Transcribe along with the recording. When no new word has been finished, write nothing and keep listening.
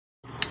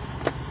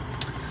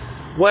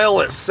Well,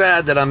 it's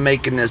sad that I'm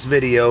making this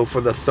video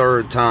for the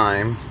third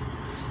time.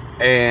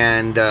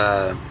 And,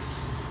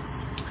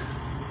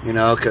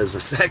 because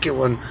the second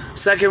one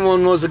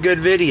was a good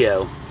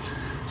video.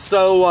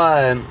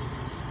 So,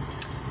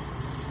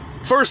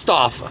 first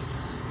off,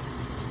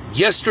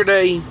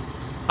 yesterday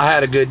I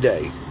had a good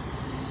day.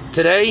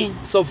 Today,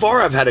 so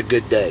far, I've had a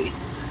good day.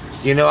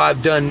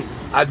 I've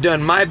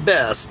done my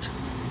best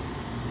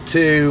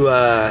to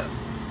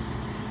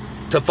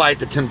fight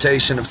the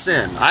temptation of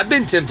sin. I've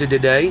been tempted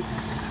today.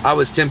 I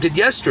was tempted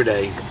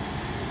yesterday.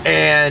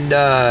 And,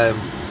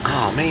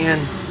 oh man.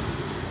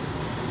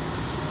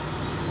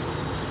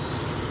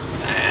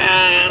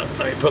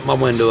 Let me put my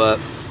window up.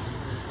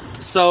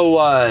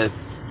 So,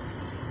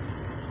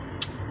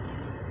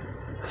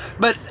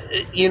 but,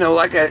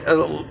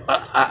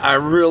 I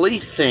really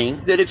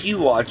think that if you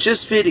watch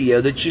this video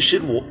that you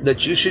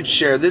should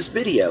share this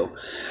video.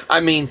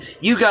 I mean,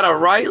 you got to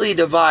rightly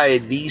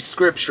divide these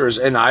scriptures,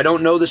 and I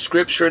don't know the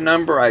scripture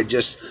number. I'm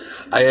just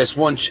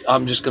going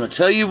to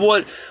tell you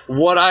what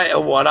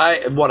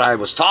I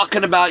was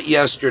talking about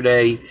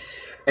yesterday,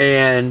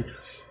 and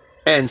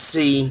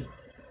see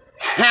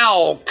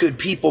how could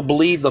people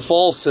believe the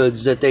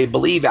falsehoods that they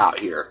believe out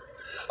here.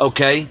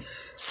 Okay?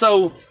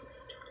 So,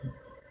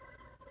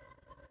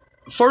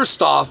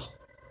 first off,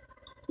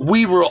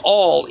 we were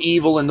all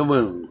evil in the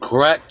womb,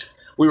 correct?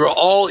 We were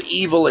all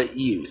evil at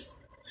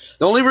youth.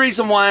 The only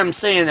reason why I'm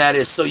saying that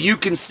is so you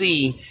can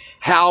see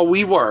how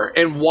we were.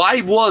 And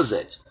why was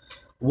it?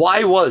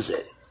 Why was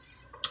it?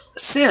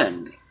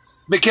 Sin.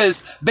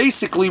 Because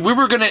basically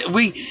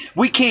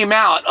we came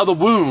out of the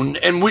womb,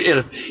 and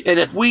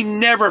if we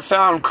never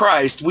found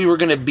Christ, we were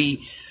gonna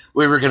be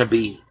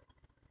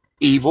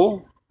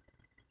evil,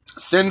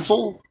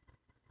 sinful,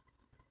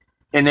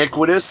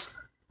 iniquitous,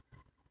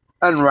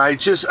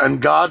 unrighteous,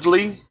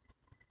 ungodly,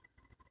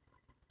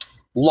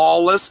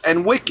 lawless,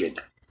 and wicked.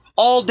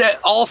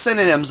 All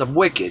synonyms of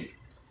wicked.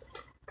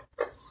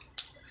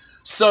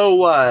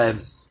 So,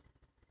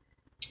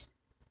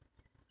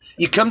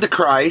 you come to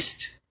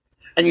Christ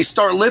and you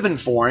start living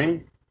for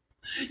Him.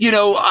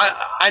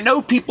 I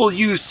know people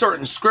use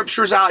certain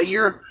scriptures out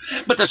here,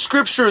 but the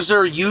scriptures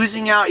they're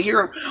using out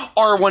here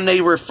are when they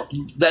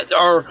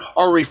are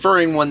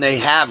referring when they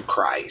have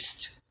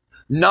Christ,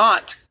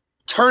 not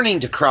turning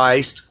to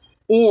Christ,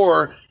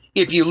 or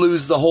if you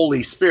lose the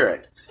Holy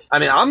Spirit. I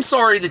mean, I'm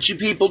sorry that you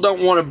people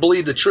don't want to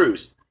believe the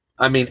truth.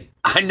 I mean,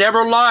 I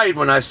never lied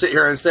when I sit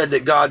here and said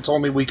that God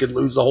told me we could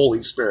lose the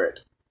Holy Spirit.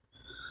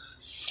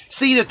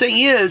 See, the thing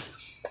is,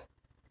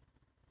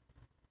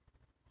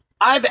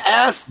 I've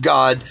asked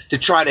God to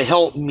try to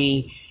help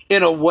me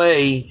in a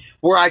way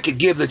where I could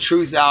give the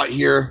truth out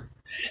here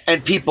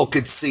and people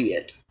could see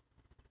it.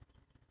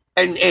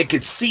 And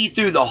could see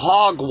through the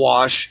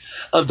hogwash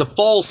of the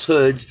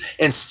falsehoods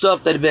and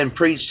stuff that have been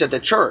preached at the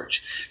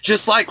church.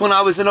 Just like when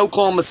I was in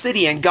Oklahoma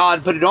City and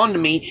God put it on to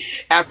me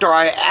after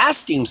I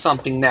asked Him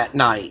something that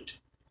night.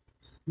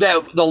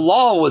 That the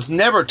law was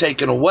never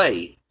taken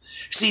away.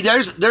 See,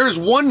 there's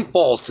one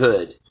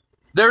falsehood.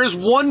 There's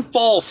one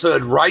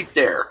falsehood right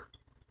there.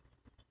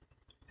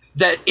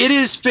 That it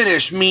is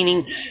finished,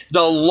 meaning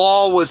the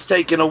law was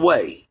taken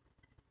away.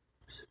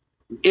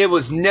 It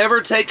was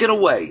never taken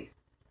away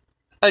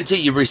until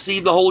you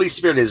receive the Holy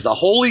Spirit. It is the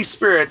Holy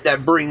Spirit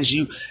that brings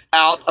you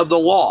out of the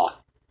law.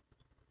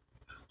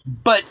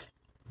 But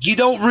you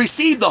don't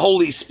receive the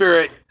Holy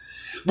Spirit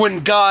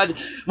when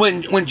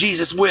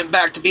Jesus went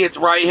back to be at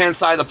the right hand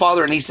side of the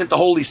Father and He sent the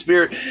Holy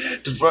Spirit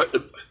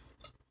to...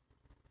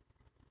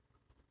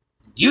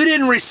 You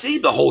didn't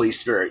receive the Holy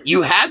Spirit.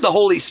 You had the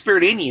Holy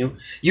Spirit in you.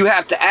 You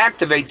have to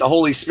activate the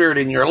Holy Spirit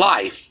in your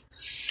life.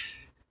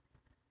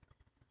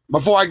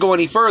 Before I go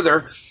any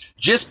further,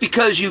 just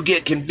because you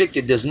get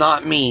convicted does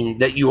not mean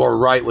that you are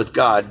right with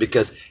God,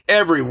 because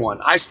everyone,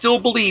 I still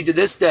believe to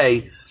this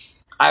day,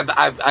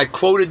 I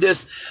quoted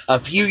this a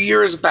few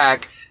years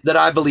back, that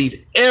I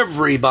believe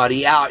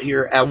everybody out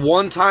here at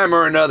one time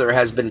or another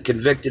has been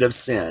convicted of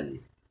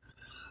sin.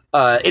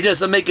 It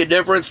doesn't make a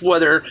difference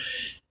whether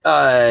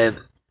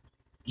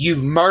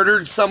you've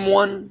murdered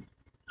someone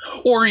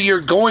or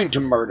you're going to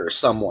murder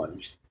someone.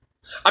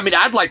 I mean,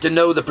 I'd like to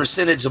know the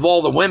percentage of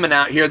all the women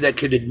out here that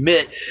could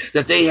admit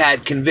that they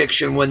had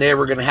conviction when they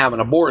were going to have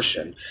an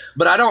abortion.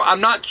 But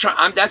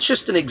that's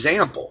just an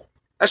example.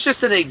 That's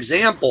just an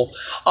example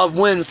of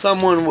when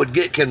someone would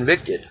get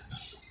convicted.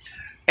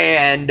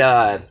 And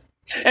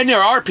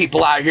there are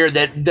people out here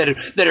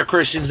that are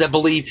Christians that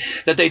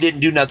believe that they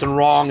didn't do nothing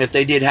wrong if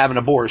they did have an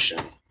abortion.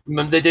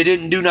 That they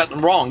didn't do nothing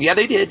wrong. Yeah,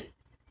 they did.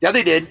 Yeah,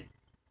 they did.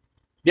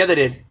 Yeah, they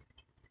did.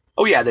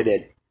 Oh, yeah, they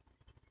did.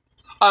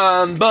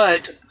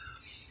 But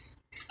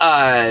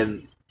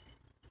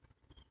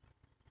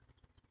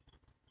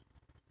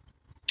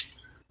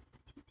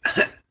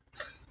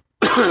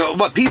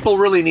what people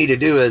really need to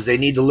do is they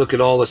need to look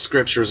at all the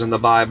scriptures in the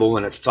Bible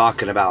when it's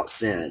talking about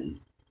sin.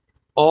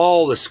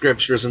 All the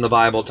scriptures in the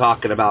Bible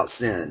talking about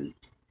sin.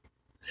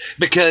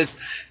 Because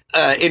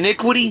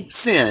iniquity,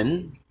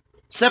 sin,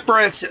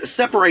 separates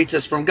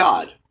us from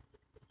God.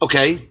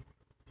 Okay?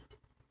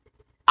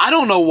 I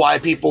don't know why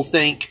people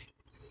think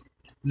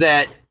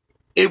that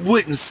it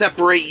wouldn't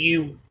separate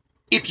you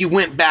if you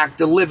went back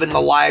to living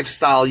the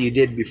lifestyle you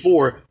did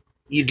before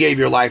you gave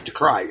your life to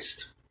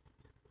Christ.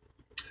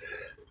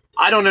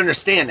 I don't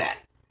understand that.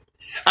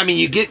 I mean,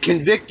 you get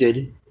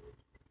convicted,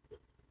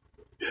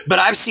 but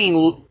I've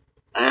seen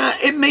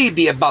it may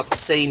be about the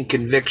same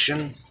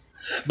conviction.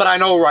 But I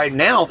know right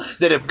now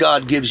that if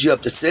God gives you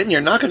up to sin, you're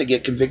not going to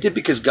get convicted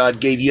because God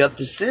gave you up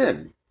to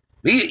sin.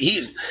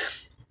 He's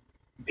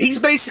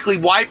basically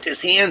wiped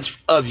his hands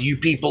of you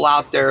people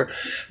out there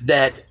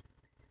that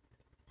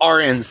are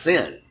in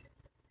sin.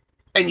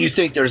 And you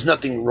think there's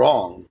nothing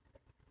wrong.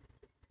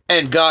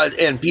 And God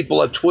and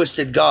people have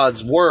twisted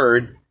God's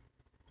word,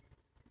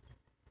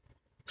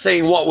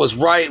 saying what was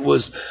right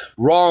was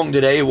wrong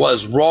today, what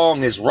was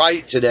wrong is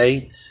right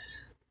today.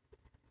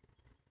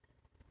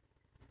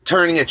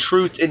 Turning a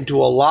truth into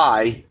a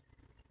lie.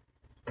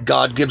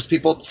 God gives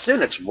people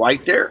sin. It's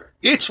right there.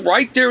 It's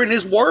right there in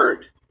his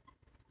word.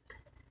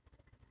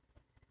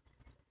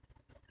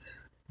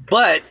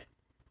 But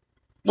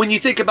when you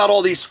think about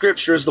all these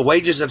scriptures, the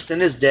wages of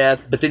sin is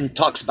death, but then it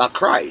talks about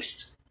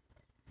Christ.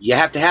 You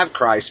have to have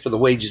Christ for the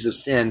wages of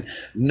sin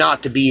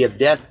not to be of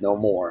death no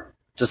more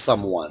to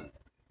someone.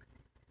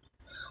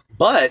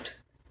 But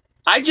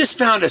I just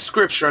found a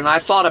scripture, and I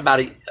thought about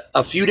it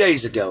a few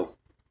days ago.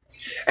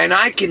 And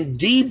I can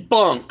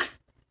debunk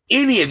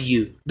any of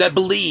you that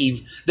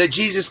believe that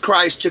Jesus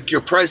Christ took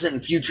your present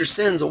and future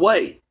sins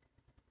away.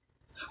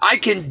 I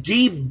can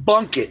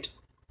debunk it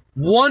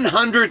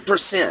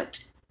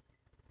 100%.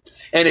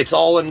 And it's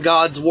all in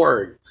God's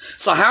word.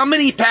 So how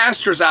many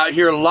pastors out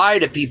here lie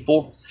to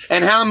people,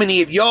 and how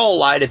many of y'all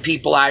lie to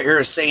people out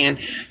here saying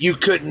you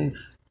couldn't,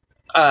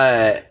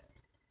 that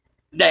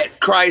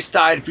Christ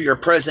died for your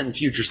present and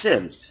future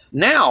sins?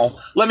 Now,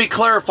 let me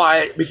clarify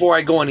it before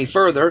I go any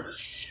further.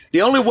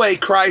 The only way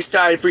Christ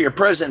died for your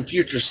present and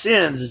future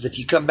sins is if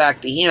you come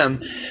back to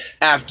him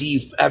after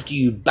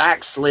you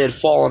backslid,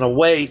 fallen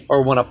away,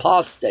 or went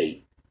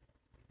apostate.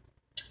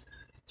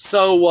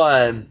 So,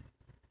 I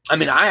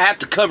mean, I have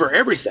to cover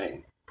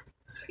everything.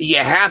 You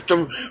have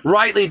to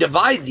rightly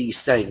divide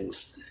these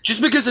things.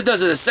 Just because it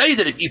doesn't say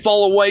that if you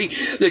fall away,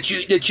 that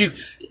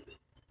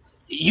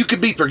you can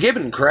be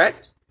forgiven,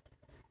 correct?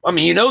 I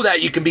mean, you know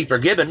that you can be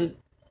forgiven.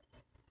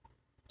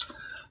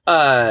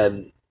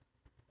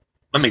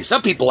 I mean,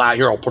 some people out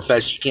here will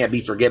profess you can't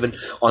be forgiven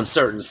on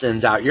certain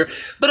sins out here.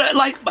 But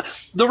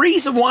the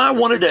reason why I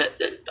wanted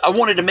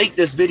to make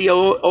this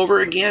video over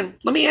again,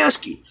 let me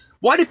ask you,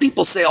 why do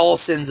people say all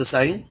sins the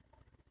same?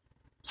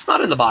 It's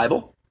not in the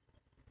Bible.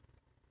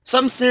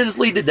 Some sins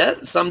lead to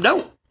death, some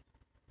don't.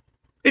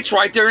 It's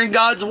right there in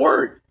God's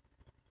word.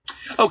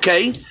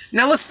 Okay,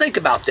 now let's think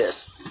about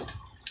this.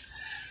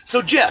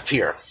 So Jeff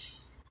here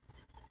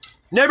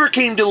never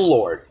came to the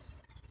Lord.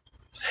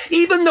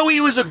 Even though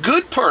he was a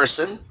good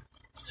person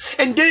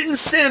and didn't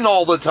sin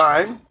all the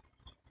time,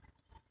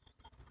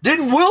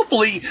 didn't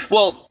willfully,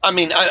 well, I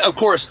mean, of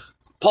course,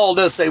 Paul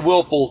does say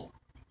willful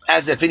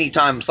as if any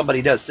time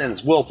somebody does sin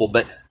is willful,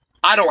 but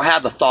I don't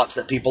have the thoughts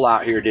that people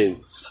out here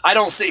do. I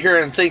don't sit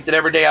here and think that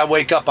every day I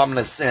wake up I'm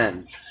going to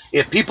sin.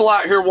 If people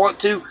out here want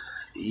to,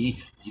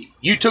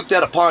 you took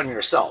that upon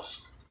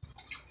yourself.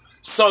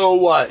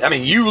 So, I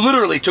mean, you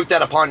literally took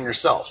that upon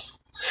yourself.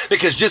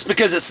 Because just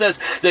because it says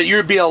that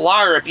you'd be a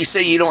liar if you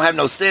say you don't have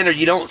no sin or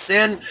you don't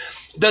sin,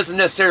 doesn't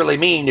necessarily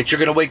mean that you're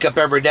going to wake up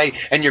every day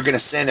and you're going to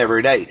sin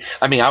every day.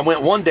 I mean, I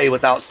went one day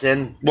without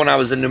sin when I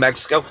was in New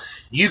Mexico.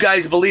 You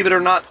guys believe it or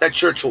not,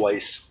 that's your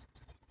choice.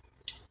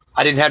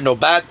 I didn't have no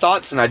bad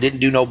thoughts and I didn't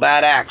do no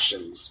bad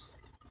actions.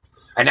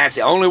 And that's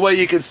the only way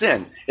you can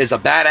sin, is a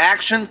bad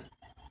action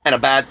and a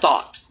bad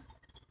thought.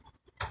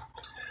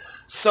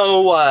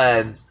 So,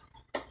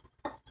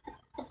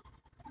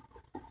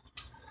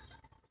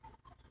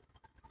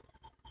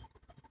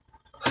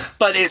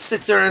 but it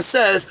sits there and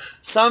says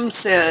some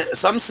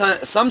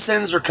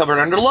sins are covered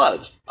under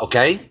love.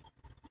 Okay.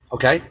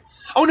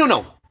 Oh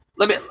no.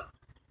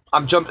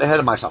 I'm jumping ahead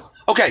of myself.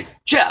 Okay,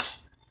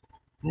 Jeff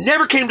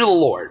never came to the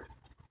Lord.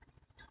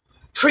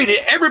 Treated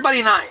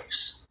everybody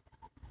nice.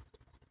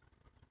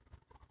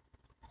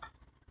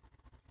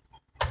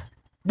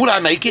 Would I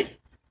make it?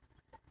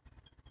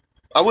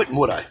 I wouldn't,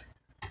 would I?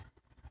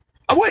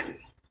 I wouldn't.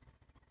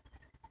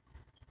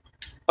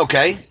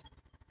 Okay.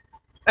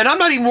 And I'm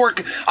not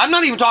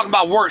even talking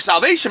about work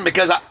salvation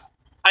because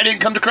I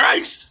didn't come to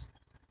Christ.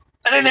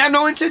 I didn't have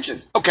no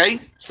intentions. Okay,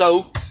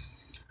 so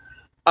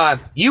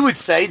you would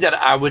say that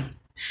I would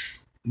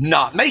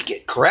not make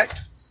it,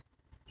 correct?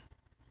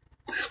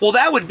 Well,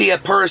 that would be a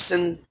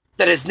person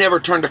that has never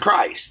turned to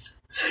Christ.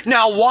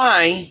 Now,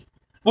 why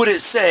would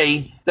it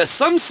say that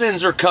some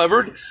sins are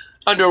covered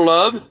under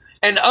love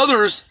and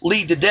others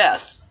lead to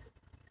death?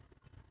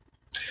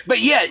 But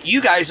yet,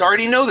 you guys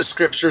already know the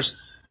scriptures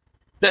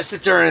that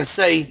sit there and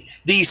say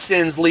these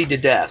sins lead to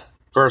death.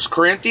 1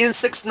 Corinthians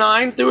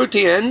 6:9 through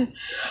 10,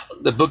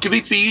 the book of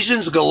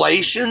Ephesians,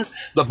 Galatians,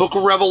 the book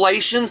of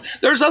Revelations.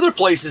 There's other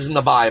places in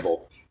the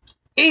Bible.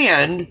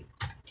 And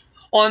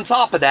on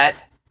top of that,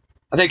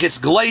 I think it's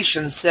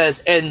Galatians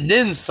says, and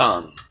then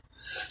some.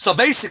 So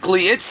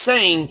basically, it's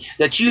saying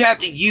that you have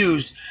to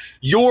use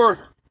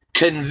your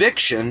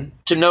conviction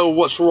to know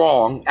what's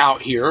wrong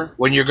out here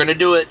when you're going to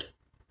do it.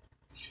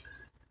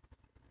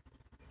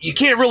 You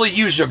can't really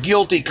use your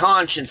guilty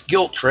conscience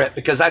guilt trip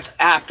because that's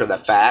after the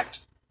fact.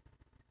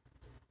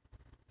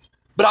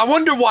 But I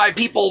wonder why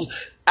people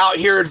out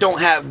here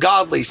don't have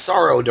godly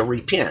sorrow to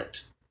repent.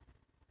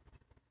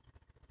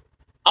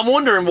 I'm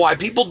wondering why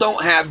people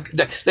don't have,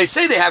 they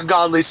say they have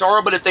godly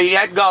sorrow, but if they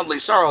had godly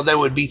sorrow, they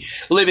would be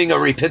living a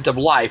repentant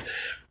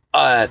life.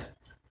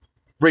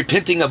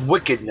 Repenting of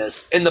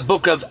wickedness in the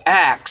book of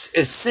Acts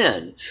is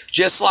sin.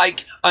 Just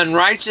like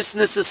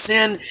unrighteousness is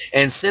sin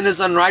and sin is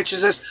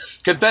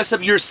unrighteousness. Confess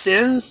of your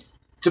sins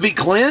to be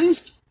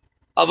cleansed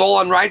of all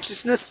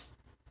unrighteousness.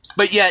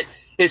 But yet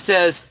it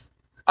says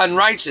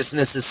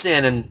unrighteousness is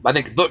sin in, I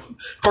think, book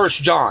 1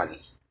 John.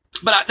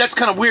 But that's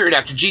kind of weird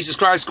after Jesus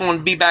Christ going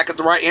to be back at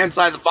the right hand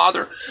side of the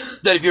Father,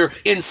 that if you're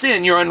in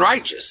sin, you're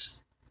unrighteous.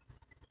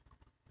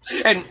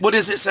 And what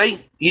does it say?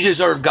 You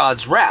deserve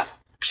God's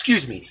wrath.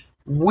 Excuse me.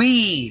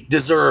 We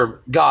deserve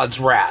God's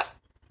wrath.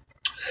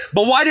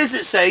 But why does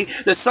it say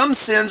that some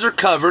sins are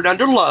covered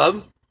under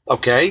love?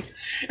 Okay.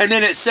 And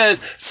then it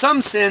says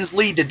some sins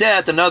lead to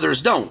death and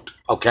others don't.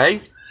 Okay.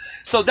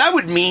 So that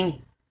would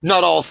mean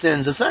not all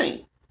sins the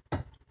same.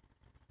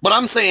 What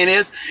I'm saying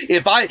is,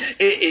 if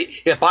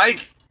I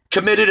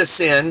committed a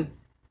sin,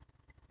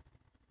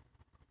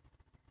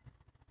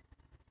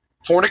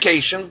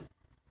 fornication,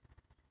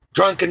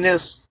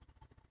 drunkenness,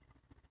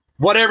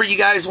 whatever you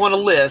guys want to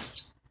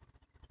list,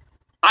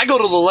 I go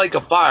to the lake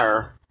of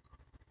fire,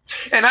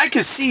 and I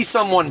could see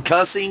someone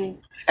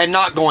cussing and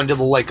not going to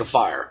the lake of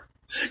fire.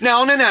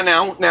 Now, I'm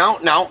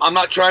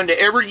not trying to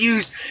ever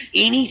use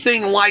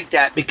anything like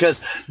that,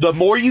 because the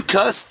more you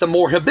cuss, the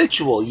more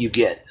habitual you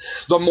get.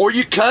 The more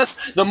you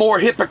cuss, the more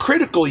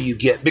hypocritical you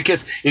get,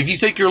 because if you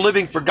think you're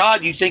living for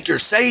God, you think you're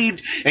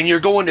saved and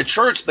you're going to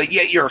church, but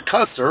yet you're a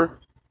cusser.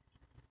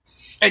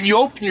 And you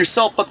open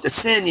yourself up to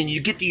sin and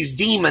you get these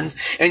demons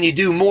and you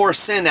do more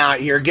sin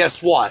out here.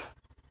 Guess what?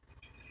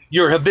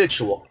 You're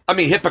hypocritical.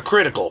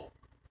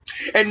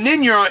 And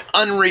then you're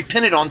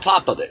unrepentant on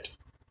top of it.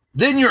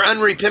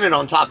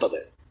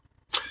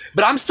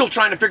 But I'm still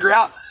trying to figure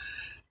out,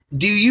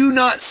 do you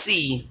not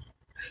see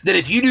that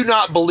if you do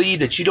not believe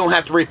that you don't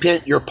have to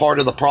repent, you're part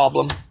of the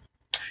problem?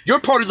 You're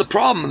part of the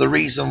problem, the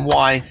reason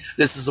why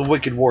this is a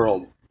wicked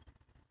world.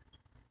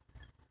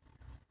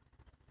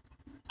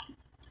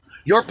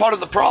 You're part of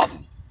the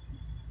problem.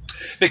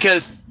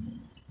 Because,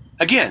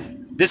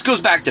 again, this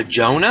goes back to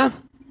Jonah.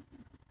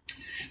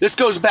 This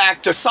goes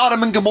back to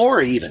Sodom and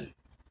Gomorrah even.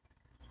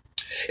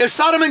 If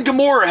Sodom and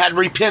Gomorrah had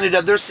repented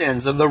of their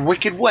sins, of their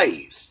wicked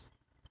ways,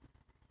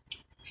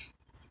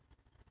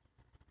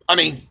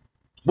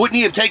 wouldn't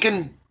he have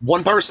taken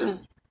one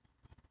person?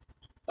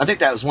 I think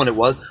that was when it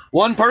was.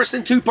 One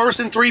person, two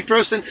person, three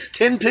person,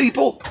 10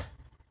 people.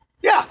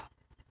 Yeah.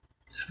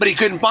 But he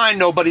couldn't find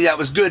nobody that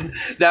was good,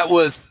 that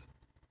was,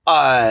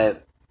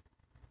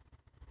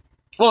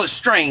 it's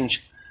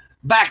strange.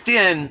 Back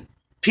then,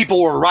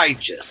 people were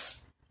righteous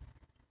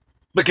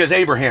because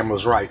Abraham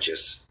was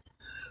righteous.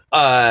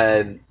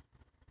 But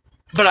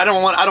I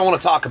don't want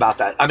to talk about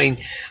that.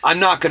 I'm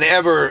not going to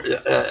ever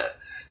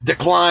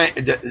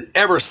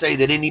ever say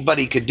that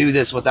anybody could do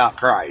this without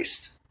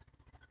Christ.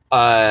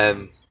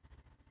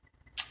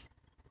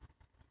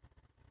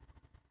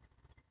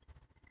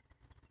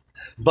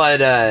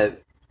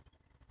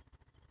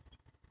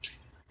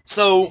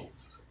 So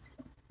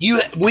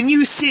when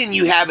you sin,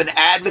 you have an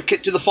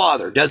advocate to the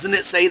Father. Doesn't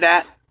it say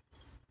that?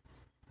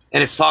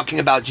 And it's talking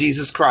about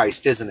Jesus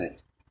Christ, isn't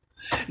it?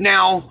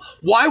 Now,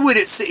 why would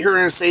it sit here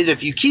and say that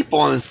if you keep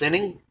on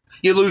sinning,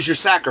 you lose your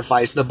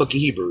sacrifice in the book of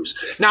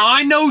Hebrews? Now,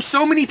 I know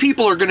so many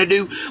people are going to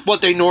do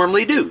what they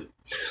normally do.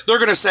 They're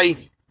going to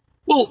say,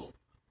 well,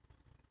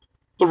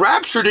 the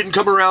rapture didn't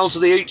come around to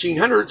the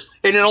 1800s.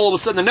 And then all of a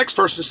sudden the next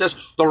person says,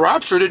 the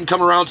rapture didn't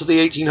come around to the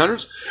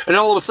 1800s. And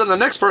all of a sudden the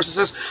next person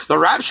says, the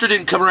rapture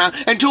didn't come around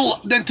until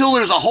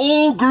there's a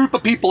whole group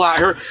of people out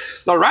here.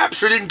 The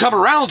rapture didn't come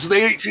around to the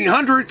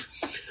 1800s.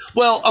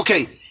 Well,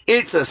 okay,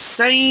 it's the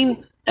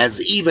same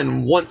as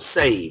even once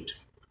saved.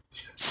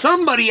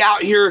 Somebody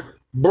out here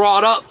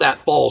brought up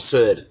that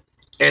falsehood,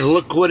 and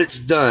look what it's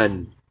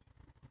done.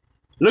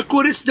 Look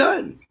what it's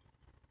done.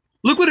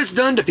 Look what it's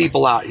done to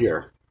people out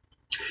here.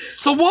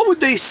 So what would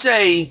they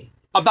say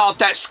about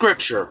that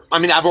scripture?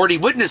 I've already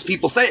witnessed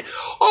people say,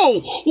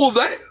 oh, well,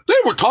 they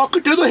were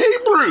talking to the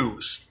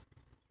Hebrews.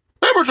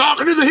 They were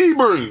talking to the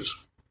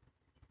Hebrews.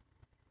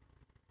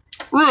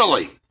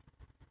 Really?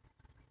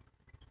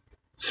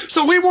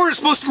 So we weren't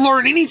supposed to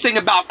learn anything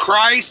about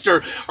Christ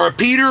or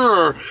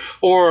Peter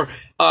or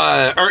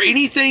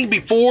anything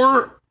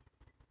before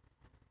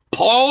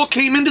Paul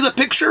came into the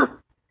picture?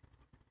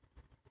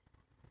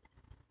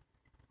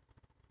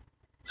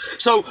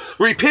 So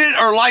repent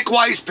or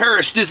likewise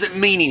perish doesn't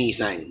mean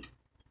anything.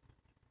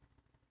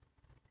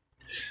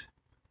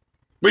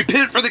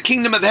 Repent, for the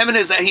kingdom of heaven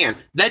is at hand.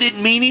 That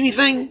didn't mean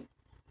anything?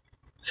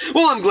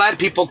 Well, I'm glad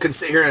people can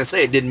sit here and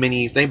say it didn't mean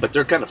anything, but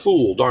they're kind of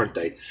fooled, aren't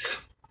they?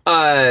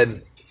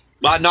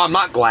 No, I'm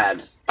not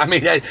glad. I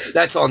mean,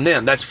 that's on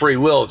them. That's free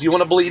will. If you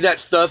want to believe that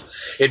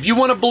stuff, if you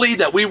want to believe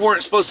that we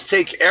weren't supposed to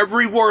take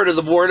every word of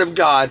the Word of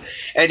God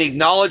and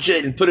acknowledge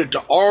it and put it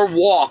to our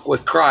walk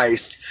with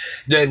Christ,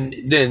 then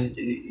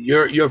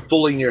you're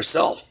fooling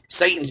yourself.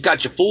 Satan's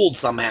got you fooled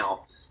somehow.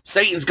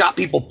 Satan's got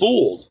people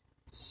fooled.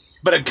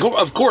 But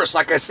of course,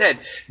 like I said,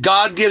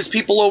 God gives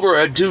people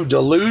over to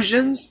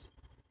delusions.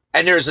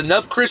 And there's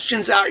enough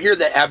Christians out here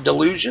that have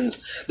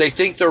delusions. They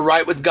think they're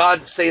right with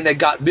God, saying they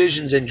got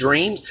visions and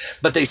dreams,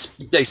 but they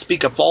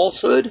speak a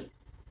falsehood.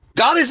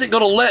 God isn't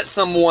going to let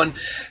someone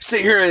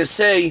sit here and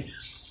say,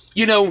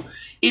 you know,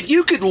 if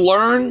you could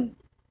learn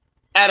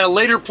at a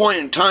later point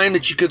in time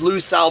that you could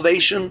lose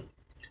salvation,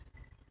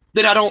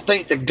 then I don't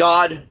think that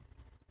God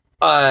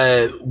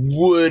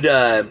would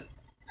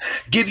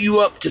give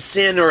you up to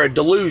sin or a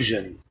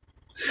delusion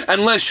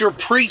unless you're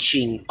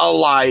preaching a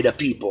lie to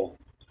people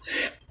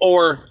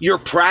or you're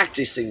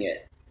practicing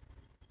it.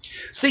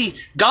 See,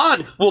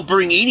 God will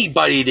bring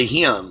anybody to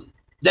him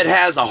that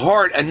has a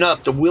heart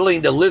enough to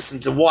willing to listen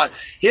to what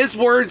his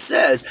word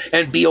says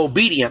and be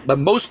obedient. But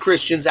most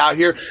Christians out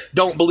here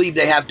don't believe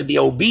they have to be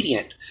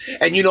obedient.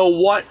 And you know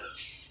what?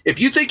 If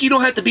you think you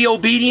don't have to be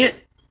obedient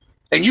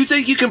and you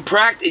think you can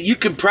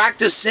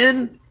practice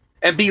sin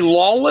and be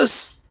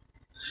lawless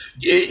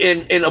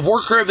and a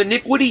worker of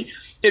iniquity,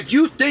 if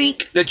you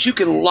think that you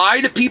can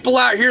lie to people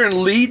out here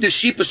and lead the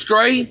sheep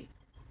astray,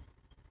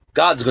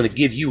 God's going to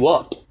give you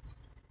up.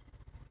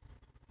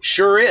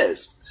 Sure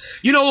is.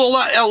 You know,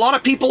 a lot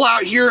of people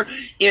out here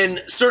in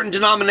certain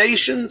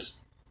denominations,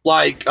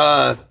 like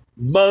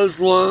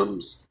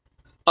Muslims,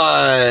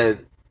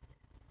 Jehovah's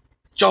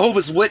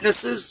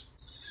Witnesses.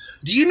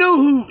 Do you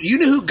know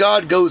who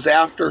God goes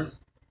after?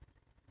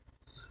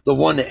 The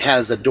one that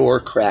has a door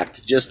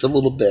cracked just a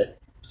little bit,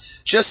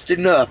 just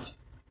enough.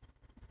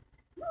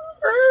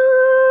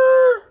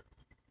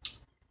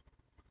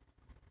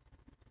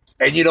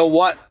 And you know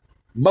what?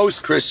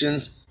 Most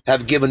Christians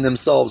have given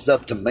themselves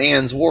up to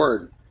man's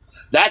word.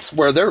 That's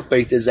where their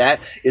faith is at,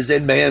 is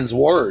in man's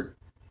word.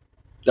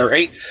 There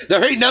ain't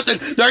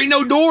nothing, there ain't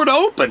no door to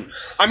open.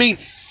 I mean,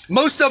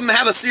 most of them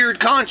have a seared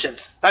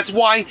conscience. That's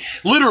why,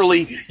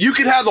 literally, you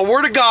could have the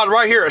word of God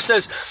right here. It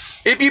says,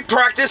 if you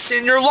practice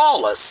sin, you're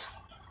lawless,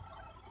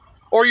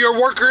 or you're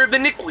a worker of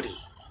iniquity.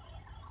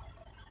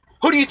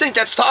 Who do you think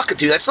that's talking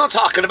to? That's not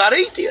talking about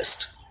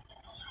atheists.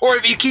 Or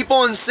if you keep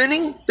on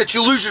sinning, that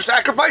you lose your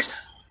sacrifice,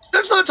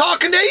 that's not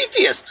talking to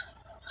atheists.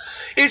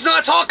 It's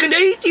not talking to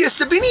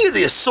atheists of any of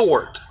this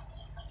sort.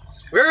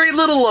 Very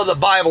little of the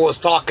Bible is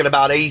talking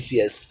about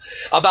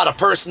atheists, about a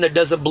person that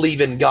doesn't believe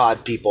in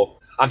God,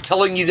 people. I'm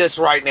telling you this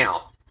right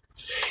now.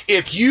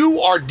 If you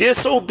are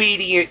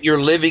disobedient,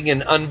 you're living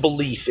in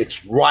unbelief.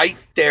 It's right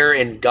there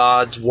in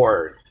God's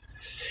word.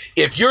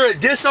 If you're a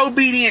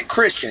disobedient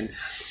Christian,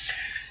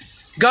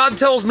 God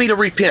tells me to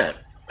repent,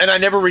 and I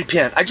never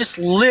repent. I just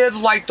live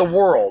like the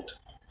world.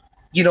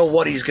 You know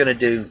what he's going to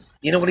do?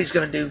 You know what he's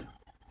going to do?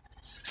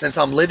 Since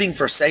I'm living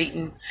for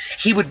Satan,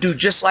 he would do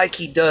just like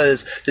he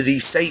does to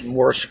these Satan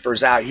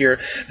worshipers out here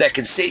that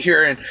can sit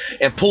here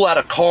and pull out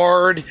a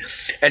card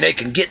and they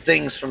can get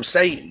things from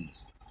Satan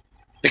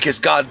because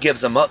God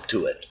gives them up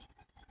to it.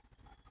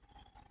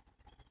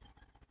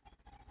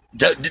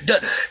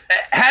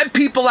 Had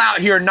people out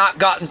here not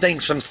gotten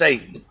things from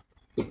Satan?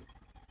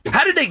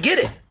 How did they get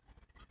it?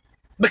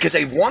 Because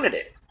they wanted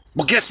it.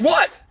 Well, guess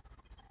what?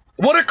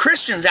 What do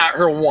Christians out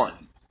here want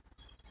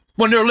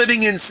when they're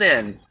living in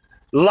sin,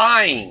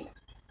 lying,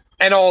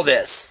 and all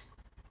this?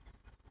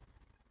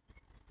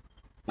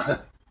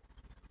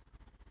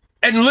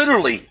 And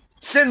literally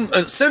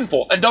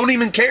sinful and don't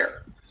even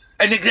care.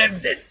 And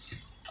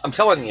I'm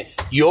telling you,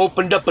 you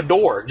opened up a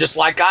door, just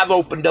like I've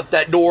opened up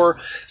that door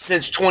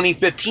since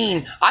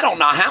 2015. I don't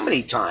know how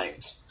many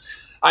times.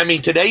 I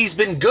mean, today's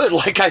been good,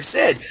 like I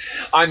said.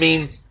 I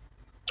mean,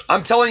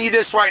 I'm telling you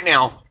this right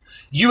now.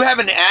 You have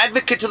an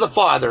advocate to the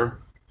Father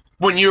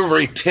when you're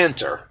a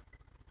repenter.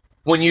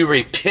 When you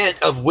repent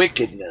of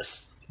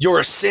wickedness, you're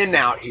a sin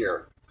out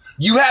here.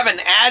 You have an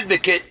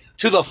advocate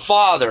to the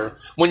Father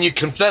when you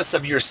confess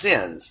of your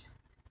sins.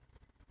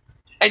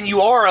 And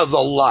you are of the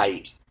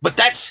light. But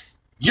that's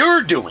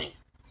your doing.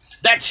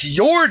 That's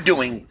your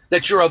doing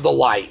that you're of the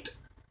light.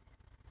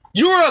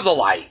 You're of the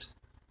light.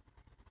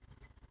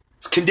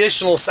 It's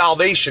conditional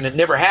salvation. It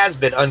never has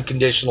been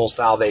unconditional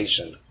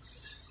salvation.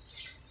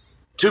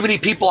 Too many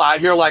people out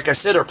here, like I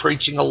said, are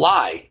preaching a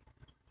lie.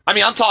 I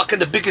mean, I'm talking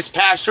the biggest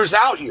pastors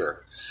out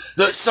here.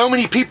 There's so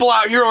many people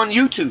out here on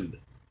YouTube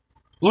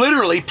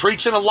literally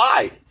preaching a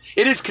lie.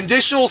 It is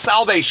conditional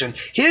salvation.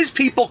 His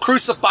people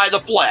crucify the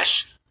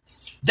flesh.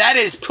 That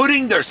is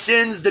putting their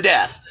sins to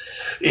death.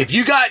 If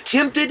you got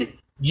tempted,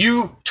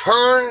 you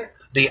turn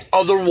the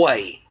other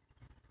way.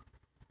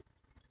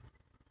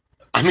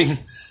 I mean,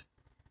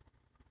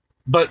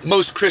 but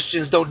most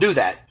Christians don't do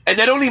that. And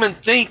they don't even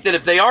think that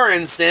if they are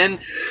in sin,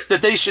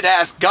 that they should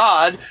ask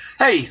God,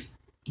 hey,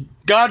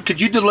 God,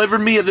 could you deliver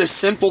me of this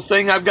simple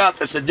thing I've got,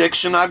 this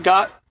addiction I've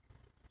got?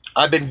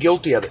 I've been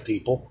guilty of it,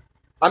 people.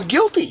 I'm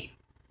guilty.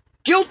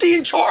 Guilty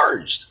and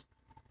charged.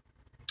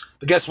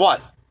 But guess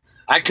what?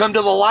 I come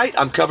to the light,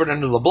 I'm covered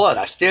under the blood.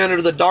 I stand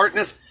under the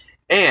darkness,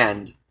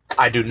 and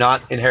I do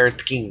not inherit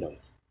the kingdom.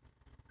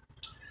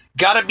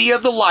 Got to be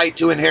of the light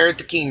to inherit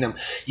the kingdom.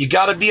 You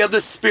got to be of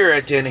the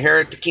Spirit to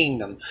inherit the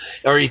kingdom.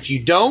 Or if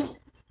you don't,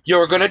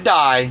 you're going to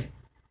die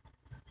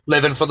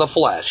living for the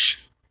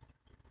flesh.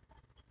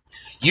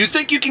 You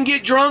think you can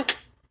get drunk?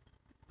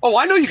 Oh,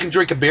 I know you can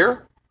drink a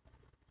beer.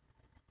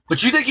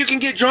 But you think you can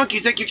get drunk?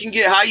 You think you can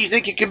get high? You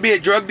think you can be a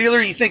drug dealer?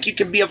 You think you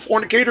can be a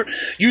fornicator?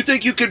 You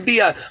think you could be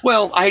a,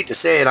 well, I hate to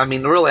say it. I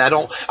mean, really,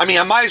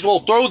 I might as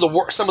well throw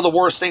some of the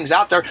worst things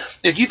out there.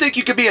 If you think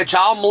you could be a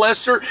child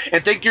molester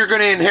and think you're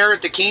going to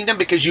inherit the kingdom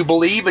because you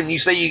believe and you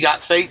say you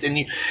got faith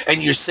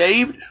and you're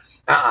saved,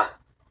 No.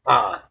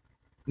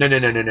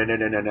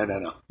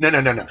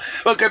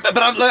 Okay, but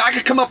I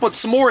could come up with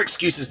some more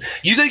excuses.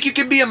 You think you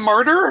could be a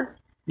murderer?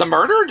 The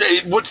murderer?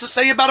 What's it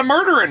say about a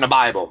murderer in the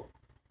Bible?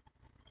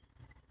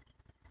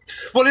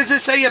 What does it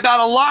say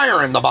about a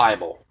liar in the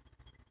Bible?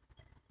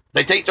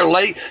 They take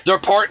their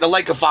part in the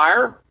lake of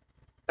fire?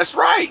 That's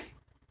right.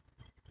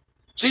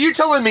 So you're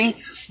telling me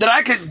that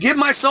I could give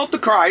myself to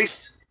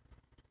Christ,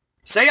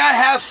 say I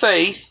have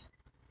faith,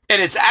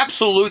 and it's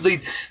absolutely,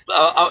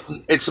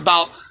 it's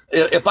about,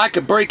 if I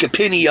could break a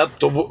penny up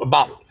to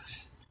about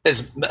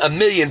as a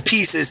million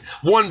pieces,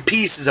 one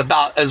piece is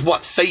about as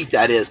what faith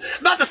that is.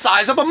 About the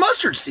size of a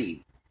mustard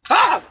seed.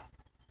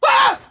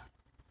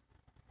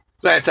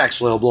 That's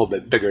actually a little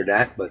bit bigger than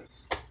that, but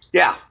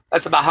yeah,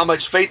 that's about how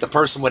much faith a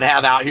person would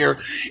have out here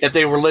if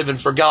they were living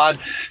for God,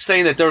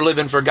 saying that they're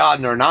living for God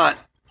and they're not.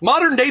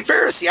 Modern day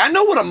Pharisee. I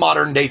know what a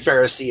modern day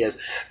Pharisee is.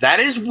 That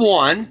is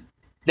one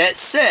that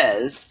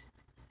says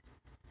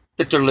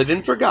that they're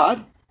living for God,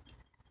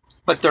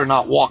 but they're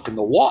not walking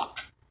the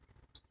walk.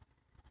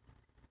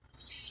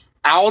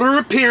 Outer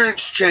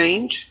appearance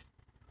change.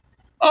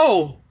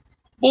 Oh,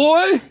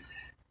 boy,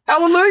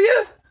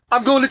 hallelujah.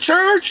 I'm going to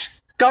church.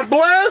 God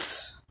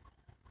bless.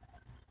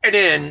 And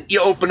then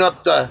you open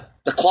up the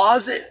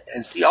closet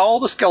and see all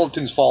the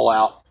skeletons fall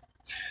out.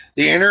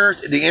 The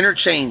inner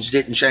change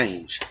didn't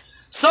change.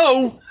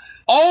 So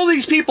all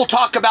these people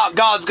talk about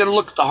God's going to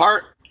look at the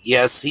heart.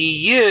 Yes,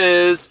 he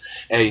is.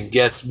 And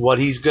guess what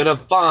he's going to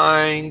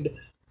find?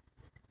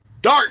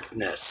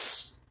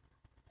 Darkness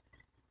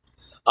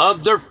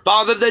of their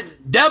father, the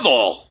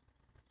devil.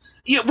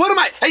 Yeah,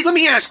 hey, let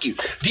me ask you.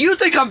 Do you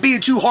think I'm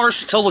being too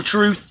harsh to tell the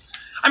truth?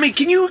 I mean,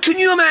 can you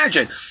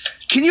imagine?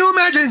 Can you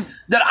imagine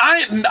that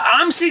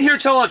I'm sitting here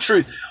telling the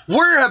truth?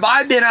 Where have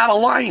I been out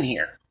of line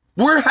here?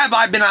 Where have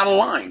I been out of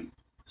line?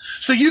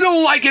 So you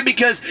don't like it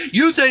because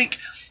you think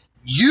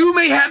you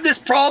may have this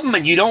problem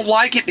and you don't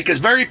like it because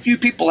very few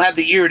people have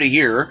the ear to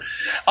hear.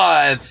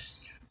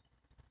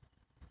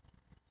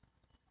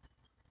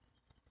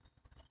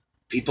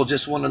 People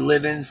just want to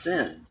live in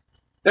sin.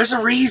 There's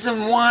a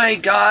reason why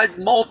God,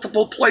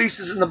 multiple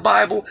places in the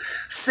Bible,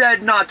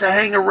 said not to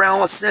hang around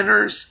with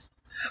sinners.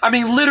 I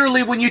mean,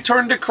 literally, when you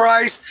turn to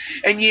Christ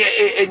and you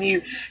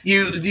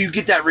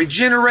get that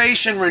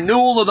regeneration,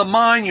 renewal of the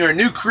mind, you're a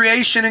new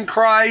creation in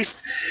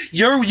Christ.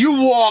 You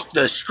walk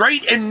the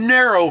straight and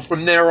narrow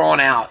from there on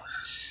out.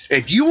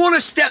 If you want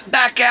to step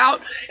back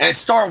out and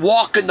start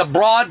walking the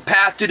broad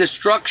path to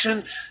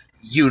destruction,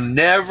 you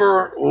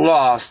never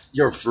lost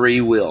your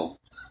free will.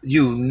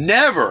 We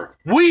never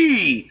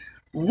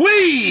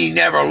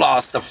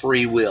lost the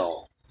free will.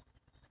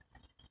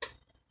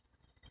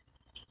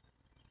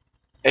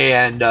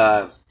 And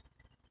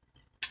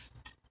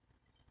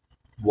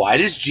why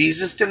does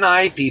Jesus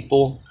deny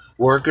people,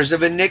 workers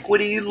of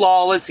iniquity,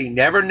 lawless? He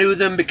never knew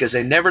them because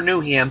they never knew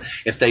him.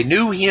 If they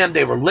knew him,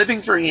 they were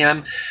living for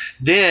him,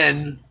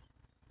 then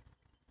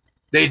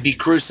they'd be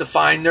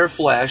crucifying their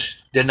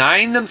flesh,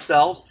 denying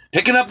themselves,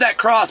 picking up that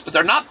cross, but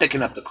they're not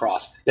picking up the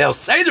cross. They'll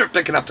say they're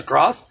picking up the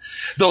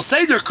cross. They'll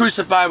say they're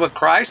crucified with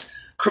Christ.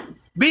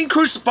 Being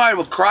crucified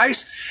with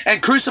Christ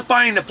and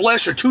crucifying the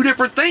flesh are two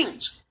different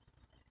things.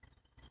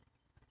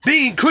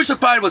 Being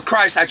crucified with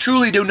Christ, I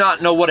truly do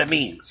not know what it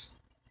means.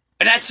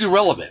 And that's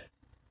irrelevant.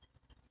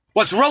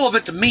 What's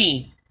relevant to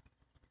me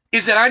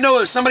is that I know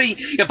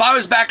if I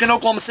was back in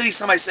Oklahoma City,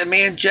 somebody said,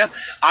 man, Jeff,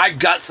 I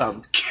got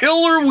some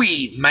killer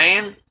weed,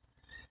 man.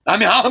 I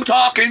mean, I'm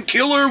talking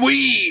killer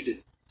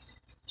weed.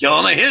 You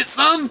want to hit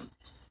some?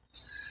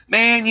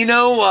 Man,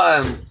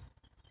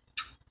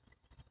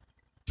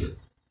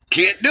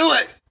 can't do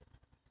it,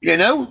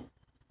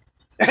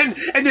 And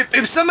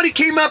if somebody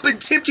came up and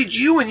tempted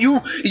you and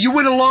you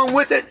went along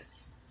with it,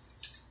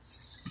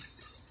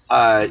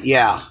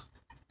 yeah.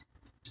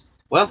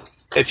 Well,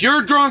 if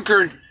you're a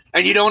drunkard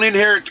and you don't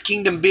inherit the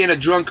kingdom being a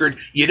drunkard,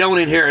 you don't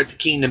inherit the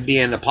kingdom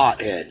being a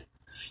pothead.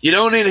 You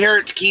don't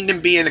inherit the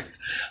kingdom being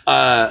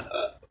a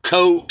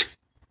coke,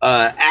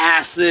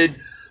 acid,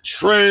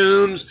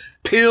 shrooms,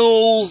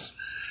 pills.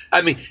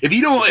 I mean, if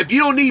you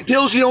don't need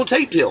pills, you don't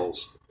take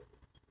pills.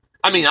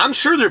 I mean, I'm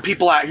sure there are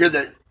people out here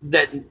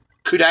that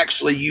could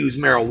actually use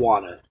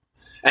marijuana.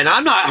 And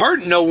I'm not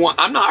hurting no one.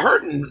 I'm not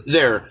hurting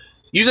there.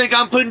 You think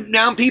I'm putting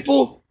down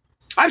people?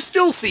 I've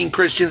still seen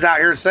Christians out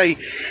here say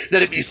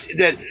that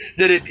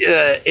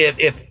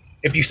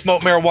if you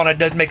smoke marijuana, it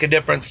doesn't make a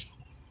difference.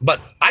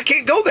 But I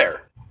can't go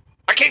there.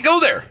 I can't go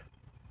there.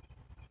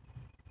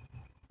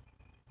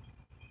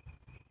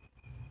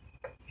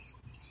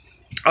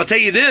 I'll tell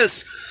you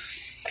this.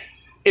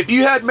 If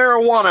you had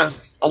marijuana,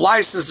 a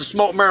license to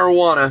smoke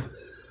marijuana,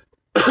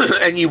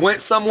 and you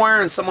went somewhere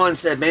and someone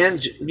said, man,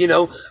 you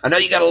know, I know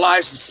you got a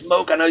license to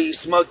smoke. I know you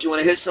smoke. You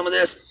want to hit some of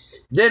this?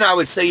 Then I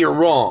would say you're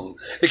wrong,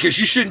 because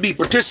you shouldn't be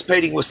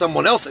participating with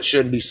someone else that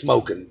shouldn't be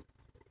smoking.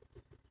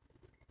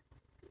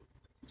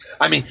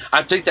 I mean,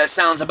 I think that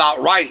sounds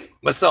about right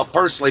myself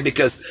personally,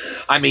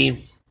 because, I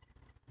mean,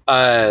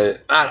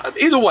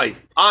 either way,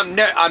 I'm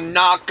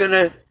not going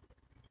to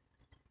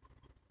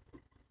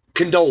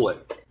condole it.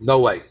 No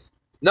way.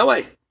 No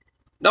way.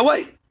 No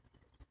way.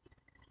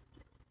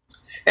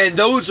 And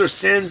those are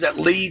sins that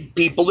lead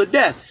people to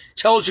death.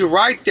 Tells you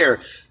right there,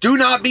 do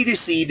not be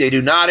deceived. They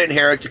do not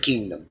inherit the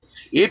kingdom.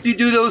 If you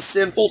do those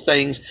sinful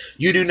things,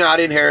 you do not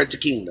inherit the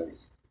kingdom.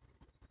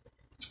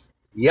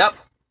 Yep.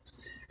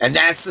 And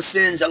that's the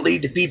sins that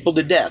lead to people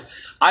to death.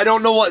 I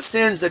don't know what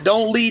sins that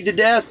don't lead to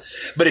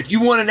death, but if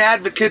you want an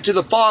advocate to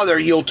the Father,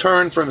 you'll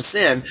turn from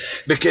sin,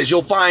 because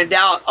you'll find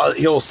out,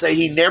 he'll say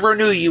he never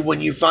knew you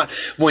when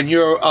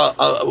you're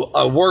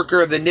a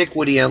worker of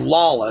iniquity and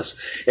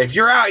lawless. If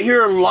you're out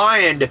here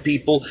lying to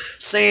people,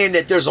 saying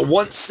that there's a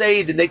once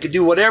saved and they can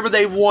do whatever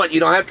they want,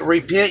 you don't have to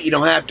repent, you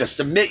don't have to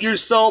submit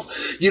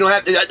yourself, you don't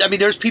have to, I mean,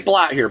 there's people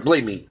out here,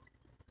 believe me.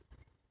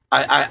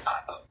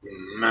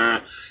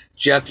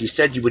 Jeff, you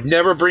said you would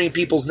never bring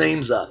people's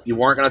names up. You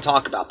weren't going to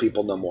talk about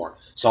people no more.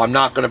 So I'm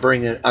not going to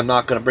bring it. I'm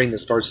not going to bring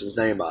this person's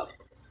name up.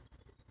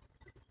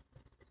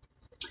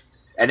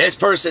 And this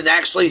person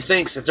actually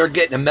thinks that they're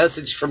getting a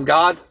message from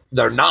God.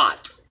 They're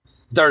not.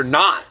 They're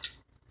not.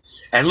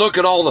 And look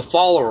at all the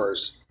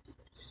followers.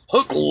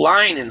 Hook,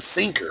 line, and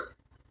sinker.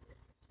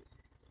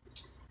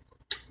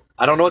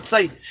 I don't know what to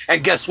say.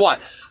 And guess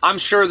what? I'm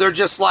sure they're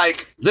just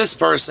like this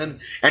person,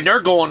 and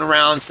they're going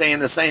around saying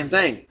the same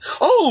thing.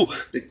 Oh,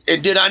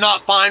 and did I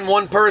not find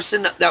one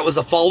person that was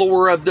a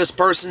follower of this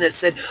person that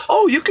said,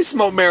 oh, you can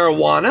smoke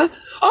marijuana.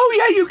 Oh,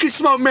 yeah, you can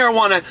smoke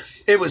marijuana.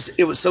 It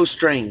was so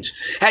strange.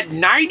 Had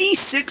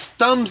 96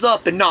 thumbs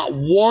up and not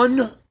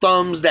one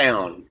thumbs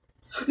down.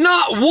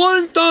 Not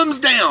one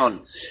thumbs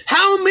down.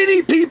 How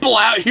many people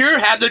out here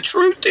have the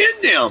truth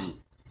in them?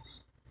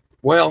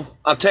 Well,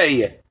 I'll tell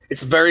you,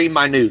 it's very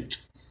minute.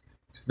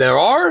 There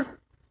are,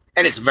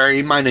 and it's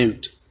very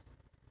minute.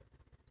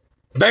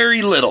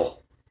 Very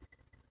little.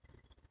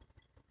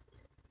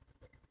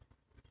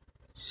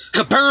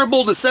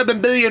 Comparable to 7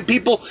 billion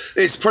people,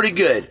 it's pretty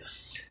good.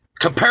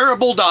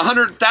 Comparable to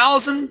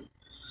 100,000,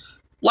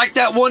 like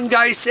that one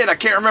guy said, I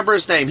can't remember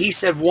his name. He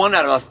said 1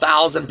 out of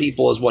 1,000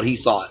 people is what he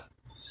thought.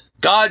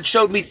 God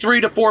showed me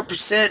 3 to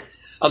 4%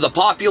 of the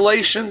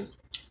population.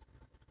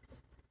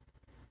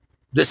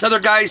 This other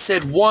guy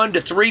said 1 to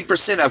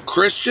 3% of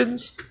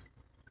Christians.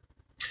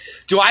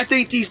 Do I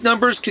think these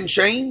numbers can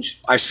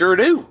change? I sure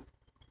do.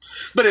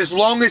 But as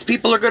long as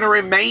people are going to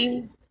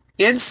remain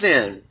in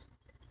sin,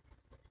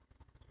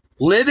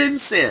 live in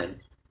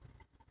sin,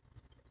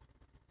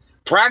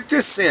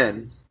 practice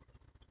sin,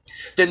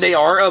 then they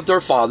are of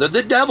their father,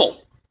 the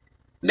devil.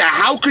 Now,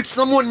 how could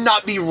someone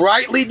not be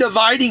rightly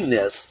dividing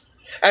this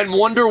and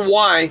wonder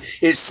why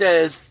it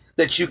says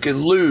that you can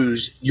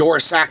lose your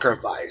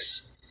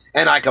sacrifice?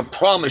 And I can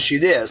promise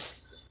you this.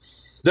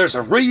 There's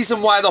a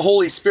reason why the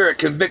Holy Spirit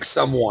convicts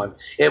someone.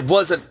 It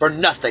wasn't for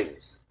nothing.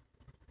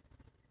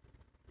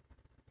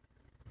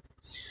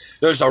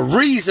 There's a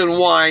reason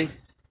why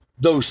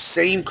those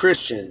same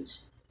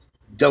Christians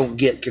don't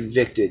get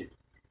convicted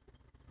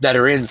that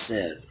are in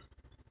sin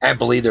and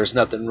believe there's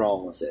nothing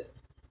wrong with it.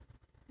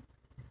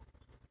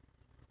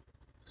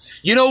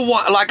 You know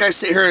what? Like I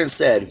sit here and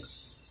said,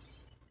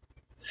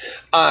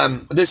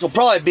 this will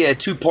probably be a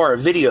 2-part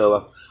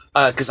video,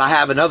 because I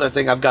have another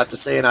thing I've got to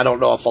say, and I don't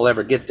know if I'll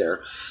ever get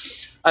there.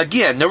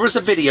 Again, there was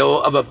a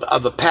video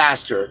of a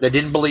pastor that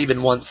didn't believe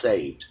in once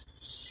saved,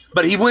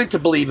 but he went to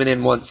believing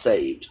in once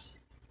saved.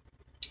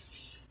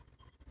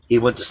 He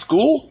went to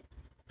school,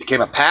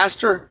 became a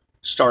pastor,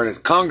 started a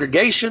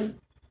congregation,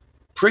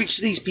 preached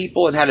to these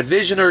people, and had a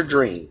vision or a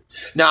dream.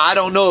 Now, I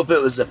don't know if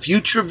it was a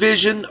future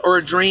vision or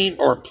a dream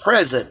or a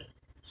present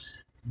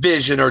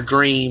vision or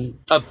dream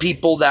of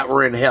people that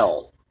were in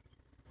hell.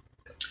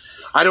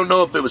 I don't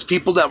know if it was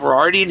people that were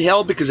already in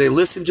hell because they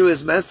listened to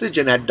his message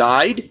and had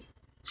died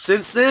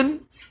since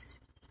then,